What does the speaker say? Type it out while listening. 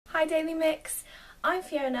Hi DailyMix, I'm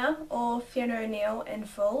Fiona, or Fiona O'Neill in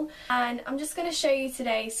full, and I'm just going to show you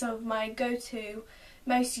today some of my go-to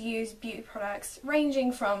most used beauty products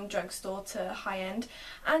ranging from drugstore to high-end,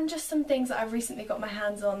 and just some things that I've recently got my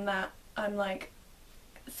hands on that I'm like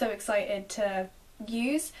so excited to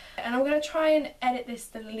use. And I'm going to try and edit this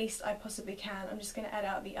the least I possibly can. I'm just going to edit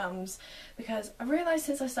out the ums because I realised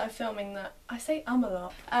since I started filming that I say a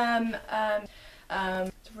lot.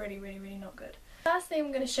 It's really not good. First thing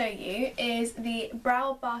I'm going to show you is the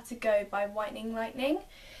Brow Bar to Go by Whitening Lightning.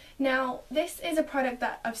 Now this is a product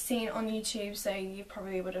that I've seen on YouTube, so you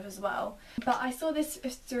probably would have as well, but I saw this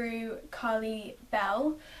through Carly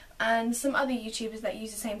Bell and some other YouTubers that use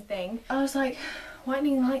the same thing. I was like,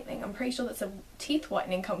 Whitening Lightning, I'm pretty sure that's a teeth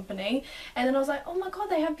whitening company, and then I was like, oh my god,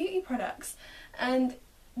 they have beauty products. And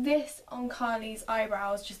this on Carly's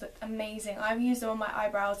eyebrows just looked amazing. I've used them on my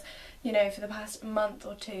eyebrows, you know, for the past month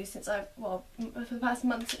or two since I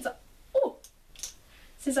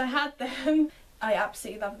had them. I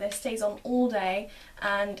absolutely love this. Stays on all day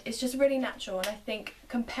and it's just really natural, and I think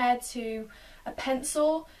compared to a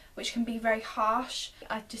pencil, which can be very harsh,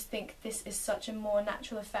 I just think this is such a more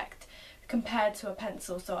natural effect compared to a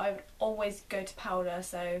pencil, so I would always go to powder.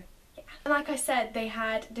 So yeah. And like I said, they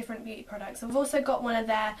had different beauty products. I've also got one of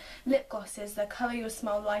their lip glosses, the Colour Your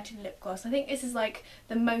Smile Lighted Lip Gloss. I think this is like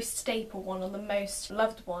the most staple one, or the most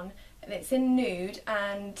loved one. It's in nude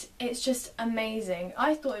and it's just amazing.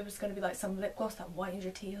 I thought it was going to be like some lip gloss that whitens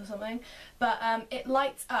your teeth or something, but it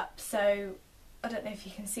lights up, so I don't know if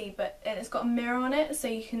you can see, but it's got a mirror on it, so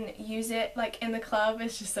you can use it like in the club.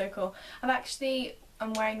 It's just so cool.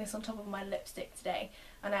 I'm wearing this on top of my lipstick today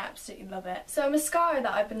and I absolutely love it. So a mascara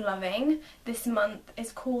that I've been loving this month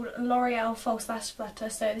is called L'Oreal False Lash Flutter.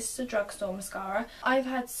 So this is a drugstore mascara. I've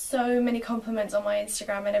had so many compliments on my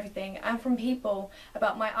Instagram and everything, and from people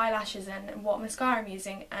about my eyelashes and what mascara I'm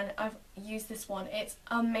using, and I've used this one. It's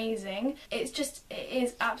amazing. It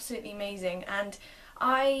is absolutely amazing, and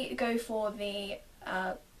I go for the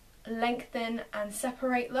lengthen and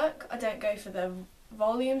separate look. I don't go for the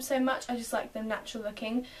volume so much. I just like them natural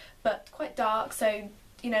looking but quite dark, so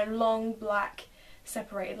you know, long black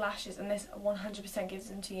separated lashes, and this 100% gives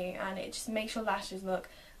them to you, and it just makes your lashes look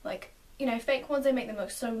like, you know, fake ones. They make them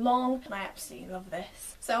look so long, and I absolutely love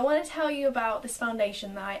this. So I want to tell you about this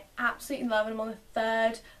foundation that I absolutely love, and I'm on the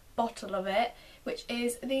third bottle of it, which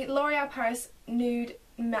is the L'Oreal Paris Nude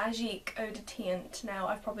Magique Eau de Teint. Now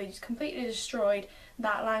I've probably just completely destroyed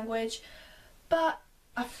that language, but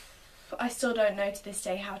I still don't know to this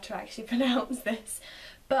day how to actually pronounce this,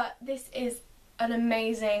 but this is an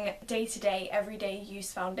amazing day-to-day, everyday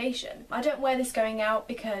use foundation. I don't wear this going out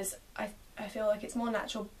because I feel like it's more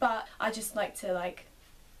natural, but I just like to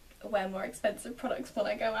wear more expensive products when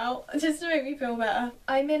I go out just to make me feel better.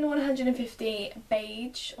 I'm in 150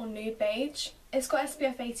 beige, or nude beige. It's got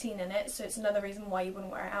SPF 18 in it, so it's another reason why you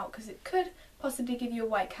wouldn't wear it out, because it could possibly give you a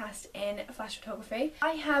white cast in flash photography.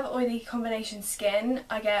 I have oily combination skin.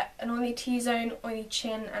 I get an oily T-zone, oily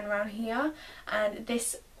chin, and around here, and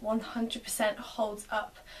this 100% holds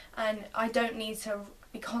up, and I don't need to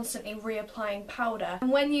be constantly reapplying powder. And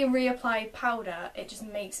when you reapply powder, it just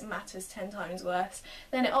makes matters 10 times worse.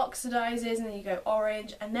 Then it oxidizes, and then you go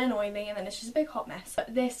orange, and then oily, and then it's just a big hot mess.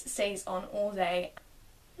 But this stays on all day.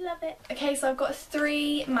 Love it. Okay, so I've got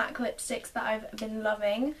 3 MAC lipsticks that I've been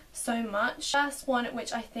loving so much. First one,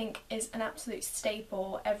 which I think is an absolute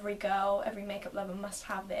staple, every girl, every makeup lover must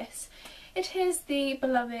have this. It is the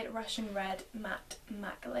beloved Russian Red Matte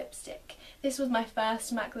MAC lipstick. This was my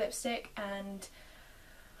first MAC lipstick, and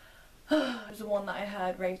it was the one that I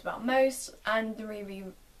heard raved about most, and the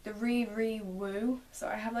Riri Woo.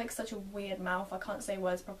 Sorry, I have like such a weird mouth, I can't say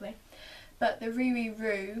words properly. But the Riri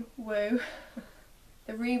Woo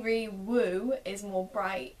the Riri Woo is more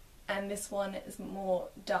bright, and this one is more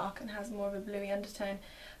dark and has more of a bluey undertone.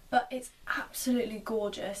 But it's absolutely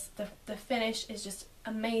gorgeous. The finish is just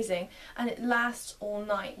amazing, and it lasts all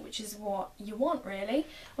night, which is what you want really.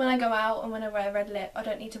 When I go out and when I wear a red lip, I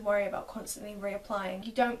don't need to worry about constantly reapplying.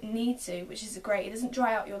 You don't need to, which is great. It doesn't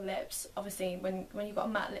dry out your lips. Obviously when you've got a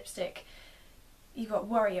matte lipstick, you've got to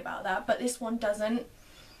worry about that, but this one doesn't.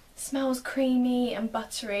 Smells creamy and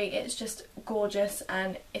buttery. It's just gorgeous,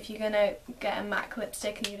 and if you're gonna get a MAC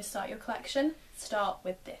lipstick and you just start your collection, start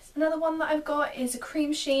with this. Another one that I've got is a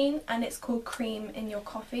cream sheen, and it's called Cream in Your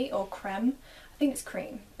Coffee, or Creme. I think it's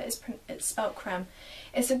cream, but it's spelled creme.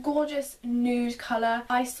 It's a gorgeous nude colour.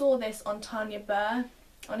 I saw this on Tanya Burr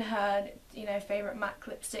on her, you know, favourite MAC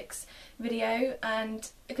lipsticks video,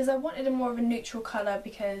 and because I wanted a more of a neutral colour,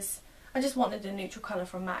 because I just wanted a neutral colour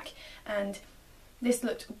from MAC, and this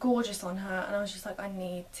looked gorgeous on her, and I was just like, I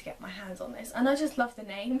need to get my hands on this. And I just love the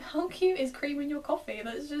name. How cute is Cream in Your Coffee?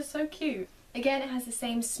 That's just so cute. Again, it has the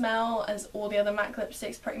same smell as all the other MAC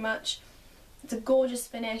lipsticks pretty much. It's a gorgeous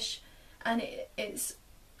finish, and it's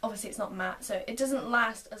obviously it's not matte, so it doesn't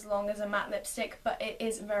last as long as a matte lipstick, but it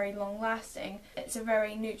is very long lasting. It's a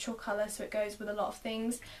very neutral colour, so it goes with a lot of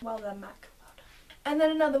things. Well done, MAC. And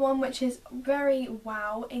then another one which is very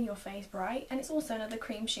wow, in your face bright, and it's also another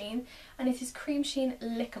cream sheen, and it is Cream Sheen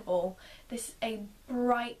Lickable. This is a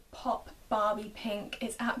bright pop Barbie pink.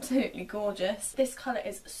 It's absolutely gorgeous. This colour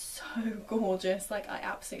is so gorgeous, like I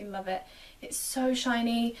absolutely love it. It's so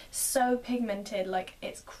shiny, so pigmented, like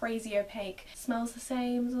it's crazy opaque. It smells the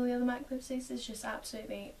same as all the other MAC lipsticks. It's just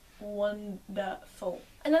absolutely wonderful.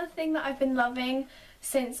 Another thing that I've been loving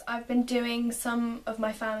since I've been doing some of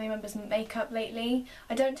my family members' makeup lately,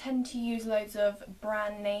 I don't tend to use loads of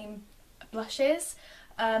brand name blushes,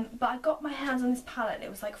 but I got my hands on this palette. It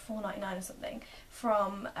was like $4.99 or something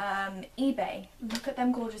from eBay. Look at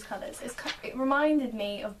them gorgeous colours. It reminded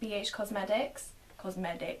me of BH Cosmetics.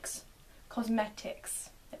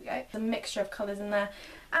 There we go. The mixture of colours in there,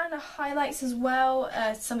 and highlights as well.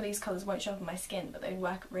 Some of these colours won't show up on my skin, but they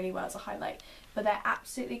work really well as a highlight. But they're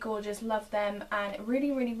absolutely gorgeous, love them, and really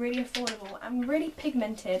affordable, and really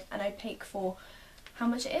pigmented and opaque for how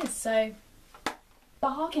much it is, so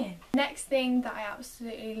bargain. Next thing that I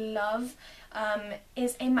absolutely love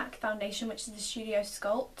is a MAC foundation, which is the Studio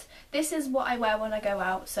Sculpt. This is what I wear when I go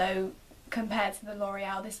out, so compared to the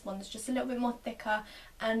L'Oreal, this one's just a little bit more thicker,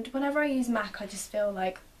 and whenever I use MAC I just feel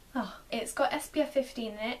like, oh. It's got SPF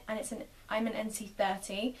 15 in it, and I'm an NC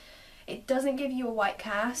 30. It doesn't give you a white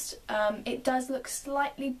cast. It does look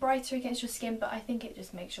slightly brighter against your skin, but I think it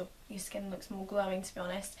just makes your skin looks more glowing, to be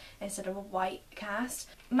honest, instead of a white cast.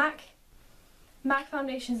 MAC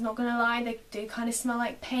foundations, not gonna lie, they do kind of smell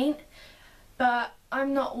like paint, but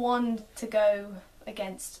I'm not one to go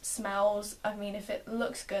against smells. I mean, if it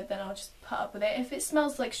looks good, then I'll just put up with it. If it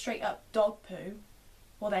smells like straight up dog poo,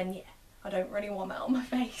 well then yeah, I don't really want that on my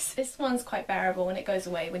face. This one's quite bearable and it goes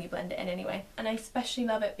away when you blend it in anyway. And I especially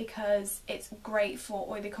love it because it's great for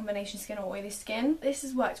oily combination skin or oily skin. This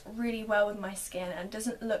has worked really well with my skin and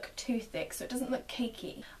doesn't look too thick, so it doesn't look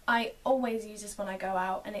cakey. I always use this when I go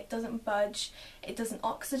out, and it doesn't budge, it doesn't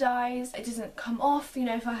oxidize, it doesn't come off. You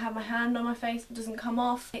know, if I have my hand on my face, it doesn't come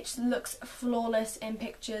off. It just looks flawless in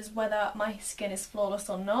pictures, whether my skin is flawless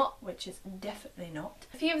or not, which is definitely not.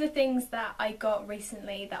 A few of the things that I got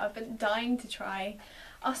recently that I've been dying to try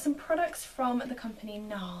are some products from the company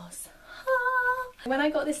NARS. When I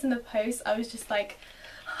got this in the post, I was just like,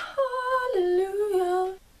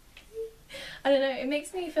 hallelujah. I don't know, it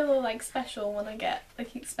makes me feel like special when I get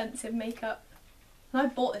like expensive makeup. And I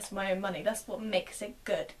bought this with my own money, that's what makes it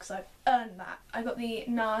good, because I've earned that. I got the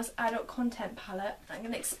NARS Adult Content Palette. I'm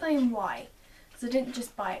going to explain why, because I didn't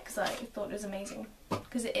just buy it because I thought it was amazing,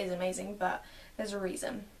 because it is amazing, but there's a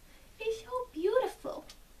reason. It's so beautiful.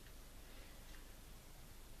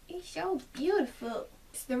 It's so beautiful.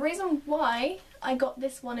 So the reason why I got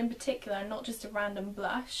this one in particular, and not just a random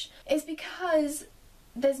blush, is because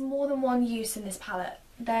there's more than one use in this palette.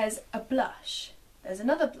 There's a blush, there's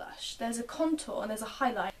another blush, there's a contour, and there's a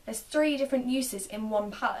highlight. There's 3 different uses in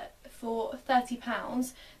one palette. For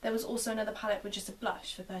 £30, there was also another palette with just a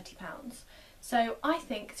blush for £30. So I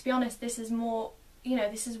think, to be honest, this is more, you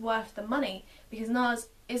know, this is worth the money, because NARS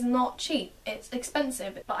is not cheap, it's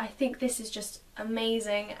expensive, but I think this is just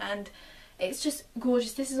amazing and it's just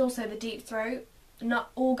gorgeous. This is also the Deep Throat.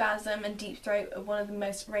 Orgasm and Deep Throat are one of the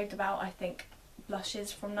most raved about, I think,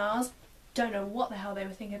 blushes from NARS. Don't know what the hell they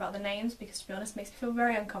were thinking about the names, because to be honest it makes me feel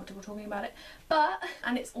very uncomfortable talking about it,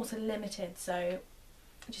 and it's also limited, so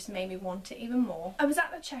it just made me want it even more. I was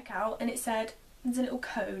at the checkout and it said there's a little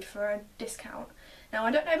code for a discount. Now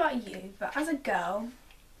I don't know about you, but as a girl,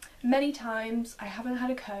 many times I haven't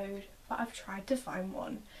had a code, but I've tried to find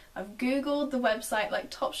one. I've googled the website,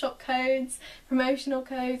 like Topshop codes, promotional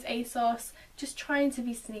codes, ASOS, just trying to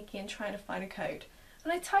be sneaky and trying to find a code.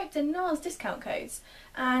 And I typed in NARS discount codes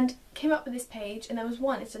and came up with this page, and there was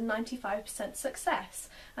one. It's a 95% success,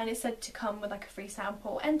 and it said to come with like a free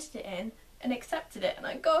sample. Entered it in and accepted it, and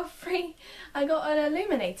I got an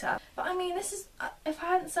illuminator. But I mean, this is, if I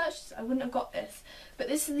hadn't searched this, I wouldn't have got this. But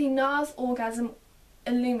this is the NARS Orgasm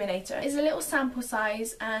Illuminator. It's a little sample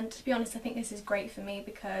size, and to be honest I think this is great for me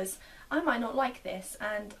because I might not like this,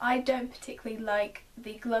 and I don't particularly like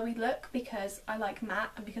the glowy look because I like matte,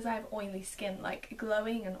 and because I have oily skin, like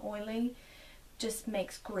glowing and oily just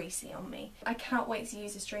makes greasy on me. I cannot wait to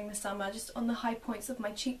use this during the summer, just on the high points of my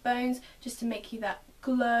cheekbones, just to make you that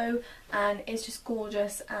glow, and it's just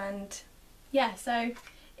gorgeous. And yeah, so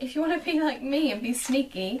if you want to be like me and be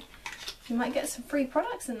sneaky, you might get some free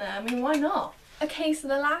products in there. I mean, why not? Okay, so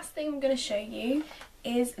the last thing I'm going to show you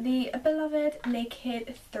is the beloved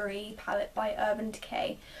Naked 3 palette by Urban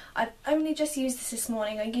Decay. I've only just used this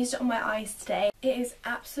morning. I used it on my eyes today. It is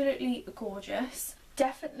absolutely gorgeous.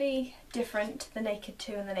 Definitely different to the Naked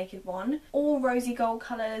 2 and the Naked 1. All rosy gold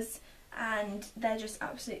colours, and they're just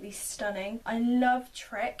absolutely stunning. I love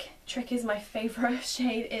Trick. Trick is my favourite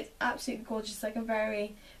shade. It's absolutely gorgeous, like a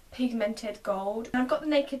very pigmented gold. And I've got the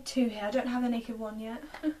Naked 2 here. I don't have the Naked 1 yet.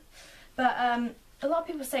 But a lot of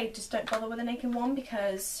people say just don't bother with the Naked 1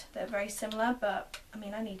 because they're very similar, but I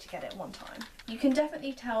mean, I need to get it one time. You can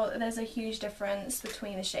definitely tell that there's a huge difference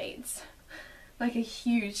between the shades. Like a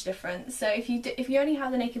huge difference. So if you only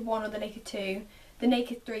have the Naked 1 or the Naked 2, the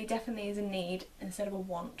Naked 3 definitely is a need instead of a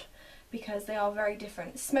want, because they are very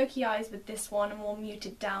different. Smoky eyes with this one and more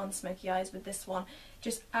muted down smoky eyes with this one.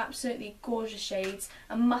 Just absolutely gorgeous shades.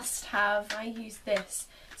 A must have. I use this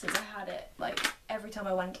since I had it like every time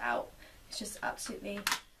I went out. It's just absolutely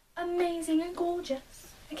amazing and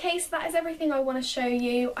gorgeous. Okay, so that is everything I want to show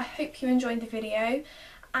you. I hope you enjoyed the video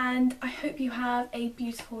and I hope you have a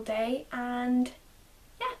beautiful day, and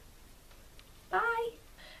yeah, bye.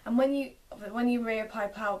 And when you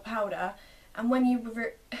reapply powder, and when you